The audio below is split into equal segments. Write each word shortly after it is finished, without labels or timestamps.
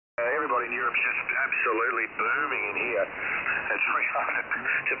in Europe's just absolutely booming in here. It's very hard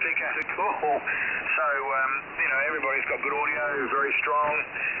to pick out a call. So, everybody's got good audio, very strong,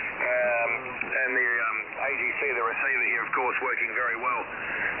 and the AGC, the receiver here, of course, working very well.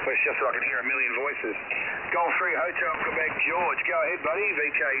 But it's just so I can hear a million voices. Golf 3 Hotel Quebec, George, go ahead, buddy.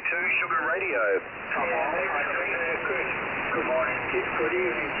 VK2 Sugar Radio. Good morning, good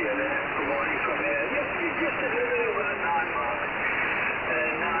evening to you there. Good morning from here. Just a little over 9 miles.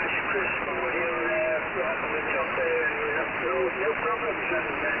 Nice crisp audio there, right from the top there, and you have no problems.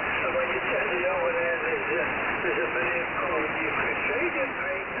 And when you turn it over there, there's a million calls you could trade it,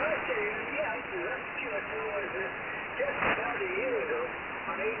 mate. Nice to hear the answer. That's just just about a year ago,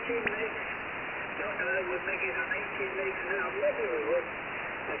 on 18 legs. Don't know that we'd make it on 18 legs now. Maybe we would.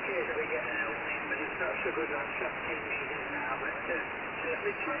 Occasionally get an opening, but it's not so good on 17 meters now. But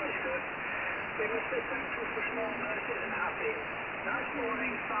the tree is good. We must be thankful for small market and happy. Nice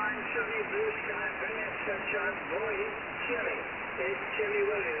morning, fine, sunny, blue sky, brilliant sunshine. Boy, it's chilly. It's chilly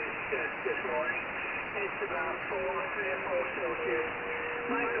Williams this morning. It's about 3 or 4 Celsius.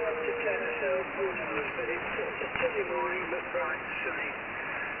 Might go up to 10 or so, who knows, but it's a chilly morning, but bright and sunny.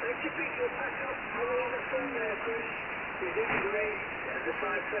 Like to pick your pack up over the phone there, Chris. You're doing great. The 5,000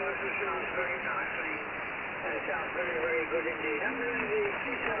 sounds very nicely. Sounds very, very good indeed. I'm doing the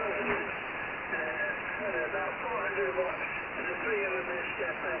 3,000, about 400 watts, and the 300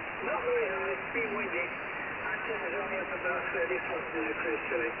 stepper. Not very high, it's been windy. Antenna is only up about 30 foot there, Chris,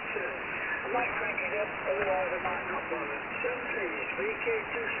 so I might crank it up, otherwise I might not bother. 7 trees,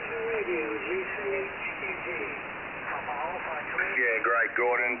 VK2SR radio, G3HED. Yeah, great,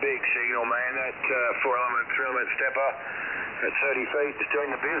 Gordon. Big signal, man. That 4-element, 3-element stepper at 30 feet is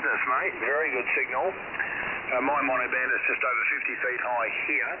doing the business, mate. Very good signal. My monoband is just over 50 feet high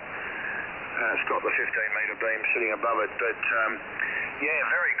here. It's got the 15-metre beam sitting above it. But, yeah,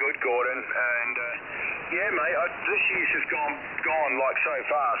 very good, Gordon. And, yeah, mate, this year's just gone like so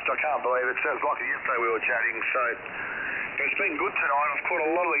fast. I can't believe it. Sounds like yesterday we were chatting. So it's been good tonight. I've caught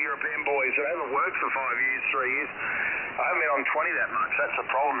a lot of the European boys that haven't worked for 5 years, 3 years. I haven't been on 20 that much. That's the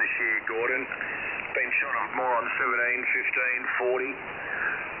problem this year, Gordon. Been shot more on 17, 15, 40.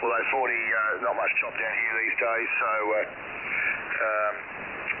 Although 40, not much chopped out here these days, so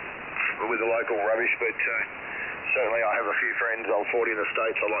with the local rubbish, but certainly I have a few friends on 40 in the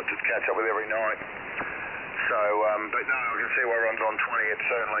States I like to catch up with every night. So, but no, I can see why everyone's on 20. It's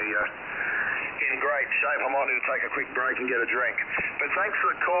certainly in great shape. I might need to take a quick break and get a drink. But thanks for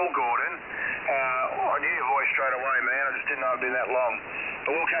the call, Gordon. I knew your voice straight away, man. I just didn't know it'd been that long.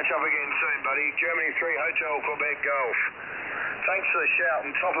 But we'll catch up again soon, buddy. Germany 3 Hotel Quebec Golf. Thanks for the shout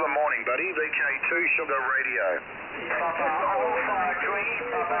and top of the morning, buddy. VK2 Sugar Radio. Papa Alpha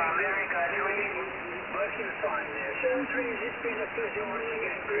 3, Papa America 3. Working fine there. 7 trees, it's been a pleasure once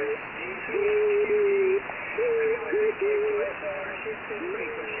again, Chris. G3HED. VK2SR, assisted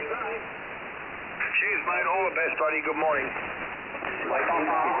frequency. Bye. Cheers, mate. All the best, buddy. Good morning.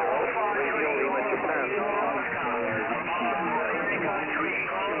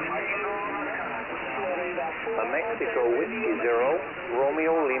 Mexico Whiskey 0,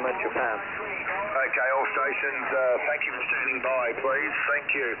 Romeo Lima, Japan. Okay, all stations, thank you for standing by, please. Thank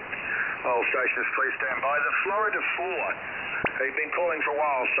you. All stations, please stand by. The Florida 4. They've been calling for a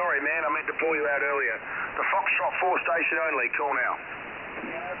while. Sorry, man, I meant to pull you out earlier. The Foxtrot 4 station only. Call now.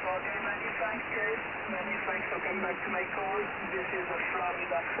 Yes, okay, many thanks, Kate. Many thanks for coming back to my call. This is the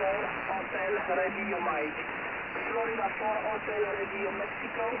Florida 4 Hotel Radio Mike. Florida 4 Hotel Radio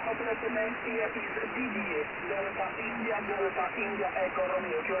Mexico. Operator name here is DDA. Delta India, Echo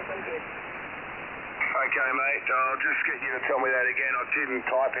Romeo. Okay, mate, I'll just get you to tell me that again. I didn't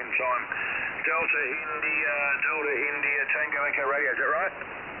type in time. Delta India, Tango Echo Radio, is that right?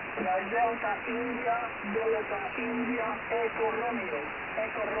 Delta India, Echo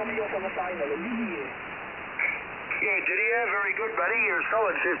Romeo for the final, DDA. Yeah, Didier, very good, buddy. You're a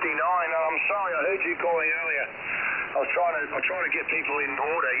solid 59. I'm sorry, I heard you calling earlier. I was trying to get people in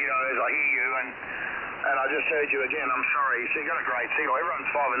order, as I hear you, and I just heard you again. I'm sorry. So you got a great signal. Everyone's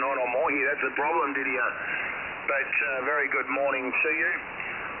 5 and 9 or more here. That's the problem, Didier. But very good morning to you.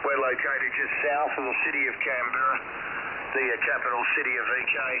 We're located just south of the city of Canberra, the capital city of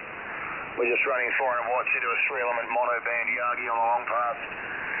VK. We're just running 400 watts into a 3-element monoband Yagi on the long path.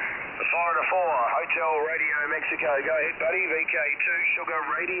 The Florida 4, Hotel Radio Mexico. Go ahead, buddy. VK2 Sugar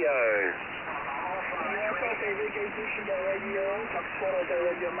Radio. Yes, okay, VK2 Sugar Radio. Fox 4 Hotel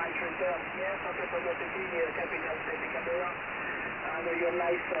Radio Mike Return. Yes, okay, for the city, capital city Canberra. And your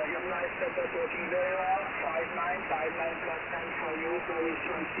nice setup working very well. 5.9 plus 10 for you. Very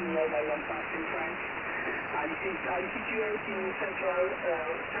strong signal by 1 passing French. I'm situated in central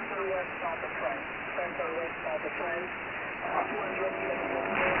west south of France. Center west south of France. 200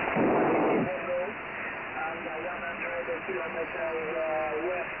 kilometers and 100 kilometers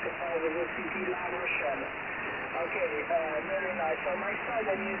west of the city La Rochelle. Okay, very nice. On my side,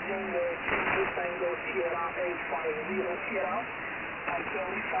 I'm using the Tango Sierra 850 Sierra at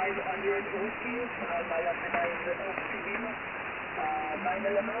 3500 whiskey. My antenna is LCB,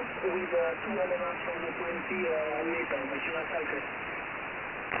 9 elements with 2 elements from the 20 meter national cycle.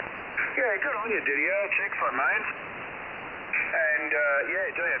 Yeah, good on you, Didier. It's excellent, mate. And yeah,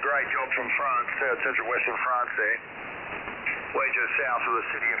 doing a great job from France, central western France there. We're just south of the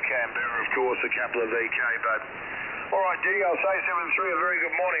city of Canberra, of course, the capital of VK. But all right, Diddy, I'll say 7-3. A very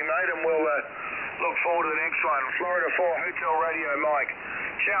good morning, mate, and we'll look forward to the next one. Florida 4 Hotel Radio, Mike.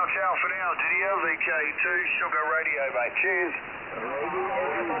 Ciao, ciao for now, Diddy. VK2 Sugar Radio, mate. Cheers.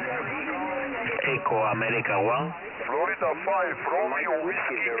 Echo America 1. Florida 5 Romeo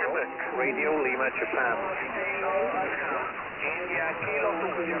Whiskey Quebec. Radio Lima, Japan.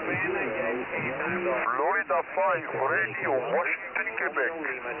 Florida 5 Radio Washington, Quebec.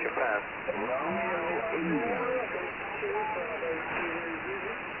 Lima, Japan.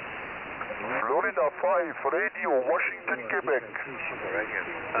 Florida 5 Radio Washington, Quebec.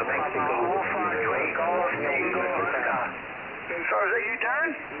 Mexico. So is that you,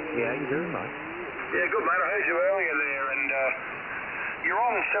 Darren? Yeah, how you doing, mate? Yeah, good, mate. I heard you earlier there, and you're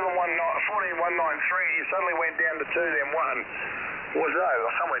on 14193, and you suddenly went down to 2, then 1. Was no,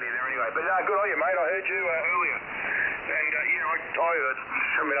 somewhere near there anyway. But good on you, mate. I heard you earlier. And, yeah, I heard,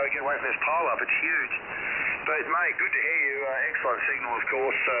 I mean, I get away from this pile-up. It's huge. But, mate, good to hear you. Excellent signal, of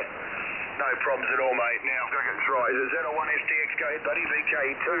course. No problems at all, mate. Now, I've got to get this right. Is it ZL1 SDX? Go ahead, buddy.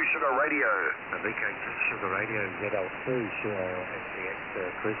 VK2 Sugar Radio. VK2 Sugar Radio, ZL2 SDX,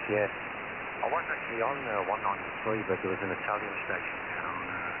 Chris, yeah. I was actually on 193, but there was an Italian station down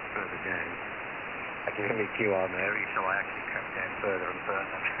further down. I gave me QR Mary, so I actually crept down further and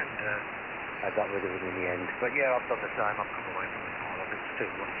further, and I got rid of it in the end. But yeah, I've done the same. I've come away from the pile of it's too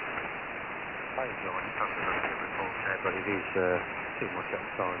much. I enjoy it, probably not a report there, but it is too much at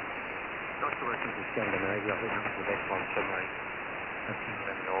the time. Not to listen to Scandinavia, I think that was the best one somewhere.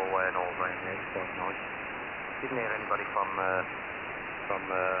 Finland, Norway and all around there, it's quite nice. Didn't hear anybody from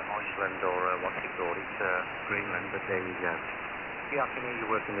Iceland or what's it called, it's Greenland, but there you go. Yeah, I can hear you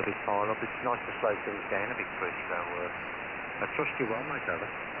working a big pile up. It's nice to slow things down a bit, Chris, so I trust you well, mate, over.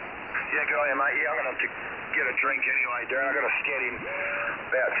 Yeah, good on you, mate. Yeah, I'm going to have to get a drink anyway, Darren. I've got to scat in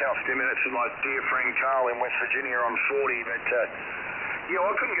about 10 minutes with my dear friend Carl in West Virginia on 40, but yeah,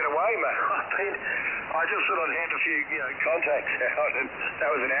 I couldn't get away, mate. I just sort of had a few, contacts out, and that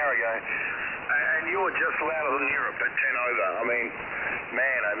was an hour ago. And you're just louder than Europe at 10 over. I mean,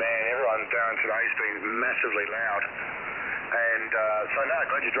 man, oh man, everyone, Darren, today's been massively loud. And so, no,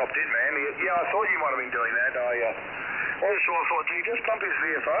 glad you dropped in, man. Yeah, I thought you might have been doing that. I wasn't sure. I thought, did you just bump his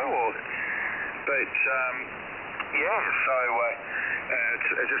VFO? But, yeah, so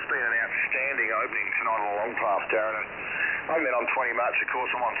it's just been an outstanding opening tonight on a long path, Darren. I'm on 20 much, of course.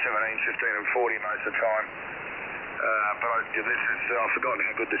 I'm on 17, 15 and 40 most of the time. But I've forgotten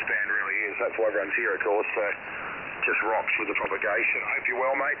how good this band really is. That's why everyone's here, of course. Just rocks with the propagation. Hope you're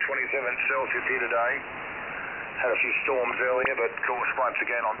well, mate. 27 Celsius here today. Had a few storms earlier, but of course, once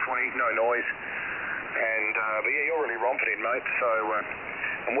again on 20, no noise. And, but yeah, you're really romping in, mate. So,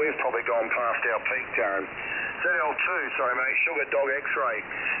 and we've probably gone past our peak, Darren. ZL2, sorry, mate. Sugar Dog X-Ray.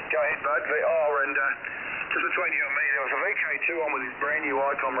 Go ahead, bud. And just between you and me, there was a VK2 on with his brand new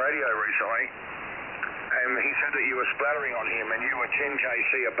Icom radio recently. And he said that you were splattering on him and you were 10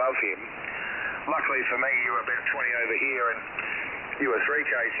 kc above him. Luckily for me, you were about 20 over here and you were 3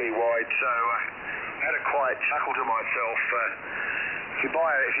 kc wide, so I had a quiet chuckle to myself. If you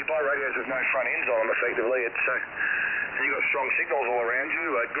buy radios with no front ends on them, effectively, it's and you've got strong signals all around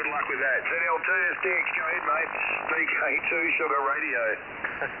you. Good luck with that. ZL2 SDX, go ahead, mate. VK2 Sugar Radio.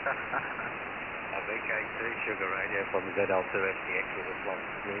 A VK2 Sugar Radio from ZL2 SDX with a slot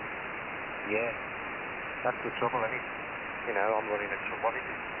screen. Yeah. That's the trouble, isn't it? I'm running a, what is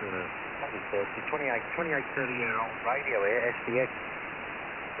it? 28, 30-year-old radio here, SDX.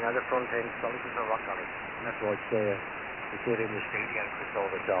 The front end solid as a rock on it. And that's why it's here in the studio, Chris, all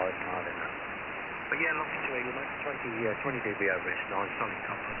the time, I don't know. But yeah, lovely to hear you, mate. 20 dB over it's nice, solid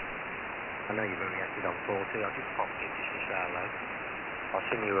copper. I know you've only acted on 40. I just popped in just to say hello. I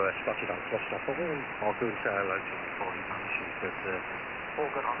seen you spotted on Cluster. I thought, I'll go and say hello to you before you vanishes. But all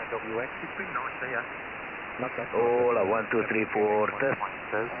good on the WX. It's been nice here. Not that Hola, 1, 2, 3, 4, test.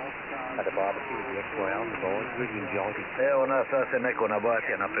 Had a barbecue with the XY on the board. Really enjoyed it. Ona sasa neko na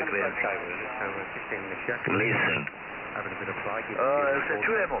bati na frekvenza. So we're just in the shack. Listen, having a bit of flight. Se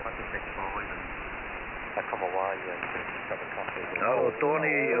čujemo? I come away and have a coffee. Alo,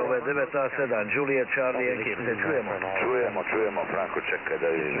 Toni, ovo je 9A7, Juliet, Charlie, Yankee, se čujemo? Čujemo, Franko, čekaj da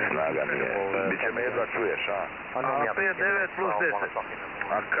vidim, snaga mi je. Biće me jedva čuješ, a? A 5-9 plus 10.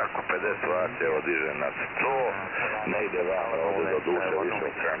 A kako 50 vati, evo diže na 100, ne ide vama ovdje do duše, više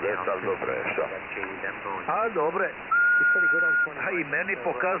od 70, ali dobro je, šta? A, dobre. A i meni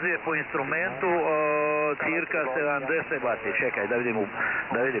pokazuje po instrumentu cirka 70 vati, čekaj, da vidim.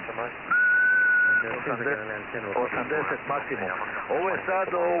 80 maksimum. Ovo je sad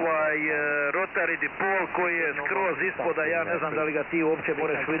rotary dipol koji je skroz ispod, a ja ne znam da li ga ti uopće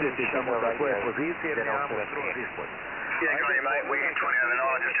možeš vidjeti samo za koje pozicije, jer imamo skroz ispod. Yeah, got you, mate. We're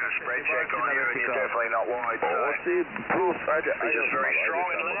 2009, just doing a spread check on you, and you're definitely not wide. Ovo si plus, ajde. Just very strong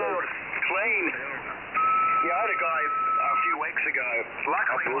and loud, clean. Yeah, I had a guy a few weeks ago.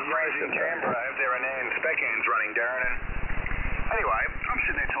 Luckily, my friends in Canberra have their spec ends running, Darren, and anyway, I'm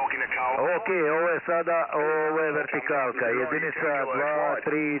sitting there talking to Carl. Ok, ovo je sada, ovo je vertikalka, jedinica 2,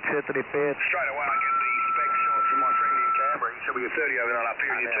 3, 4, 5. Straight away I get the spec shot from my friend in Canberra. He said we were 30 over and up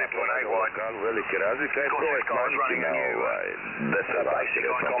here, and you're 2.8 wide. Velike razlike, je to je manjci na 10 vati,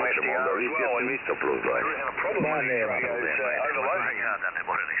 recimo, možemo onda vidjeti isto plus 20. Ma nema problema. Ja da ne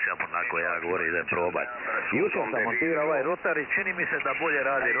može ni samo onako, ja govorim idem probat. Jučer sam montirao ovaj rotary, čini mi se da bolje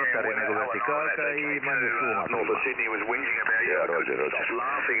radi rotary nego vertikalka i manje šuma. Rođe.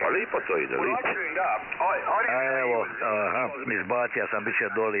 Pa lipo to ide, lipo. Evo, izbacio sam biće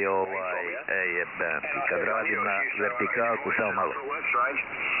doli kad radim na vertikalku, samo malo.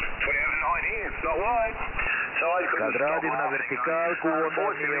 Kad radim na vertikalku, onda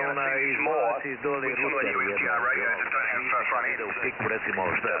mi je ona izbaci doli ruter jedan. Ide u piku, recimo,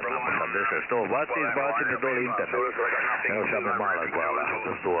 šta ja znam, 80-100 vati, izbaci mi doli internet. Evo sad me mala zvala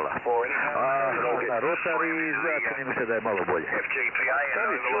do stola. A na rotari izgleda, čini mi se da je malo bolje.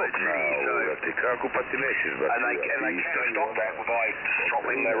 Stavi čop na ovu vertikalku, pa ti neće izbaciti.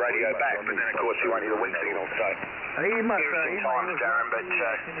 A ima još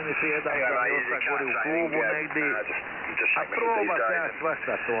čini mi se jedan da je ostao gori u klubu negdje. A proba se ja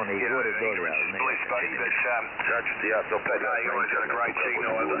svašta Toni, gori doli, ali ne. Sad ću ti ja to pogledati.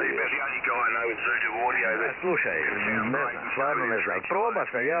 Slušaj, stvarno ne znam, proba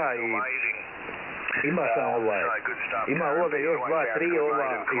sam ja i ima sam ima ovdje još 2-3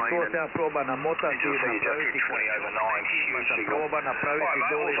 i to sam ja proba namotati i napraviti sam proba napraviti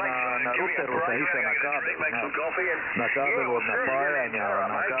doli na ruteru sam išao na kabelu, na kabelu od napajanja,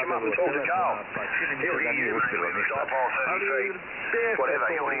 na kabelu od telefona, pa čini mi se da nije uspjelo ništa. Ali teško je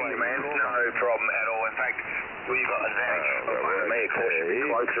to Well, you've got advantage over me, of course, you'll be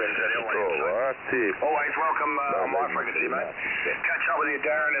closer into the lane. Always welcome on my frequency, mate. Catch up with you,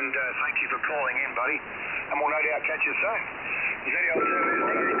 Darren, and thank you for calling in, buddy. And we'll no doubt catch you soon. Is any alternative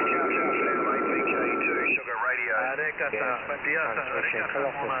thing you can catch up now, mate? VK2 Sugar Radio.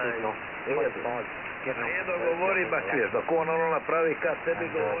 Nije dogovori, ba čuješ, dok on ono napravi kad sebi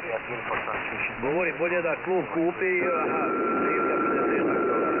govori bolje da klub kupi i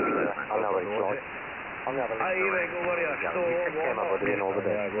a Ive govori, a što ovo,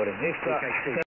 ja govorim ništa.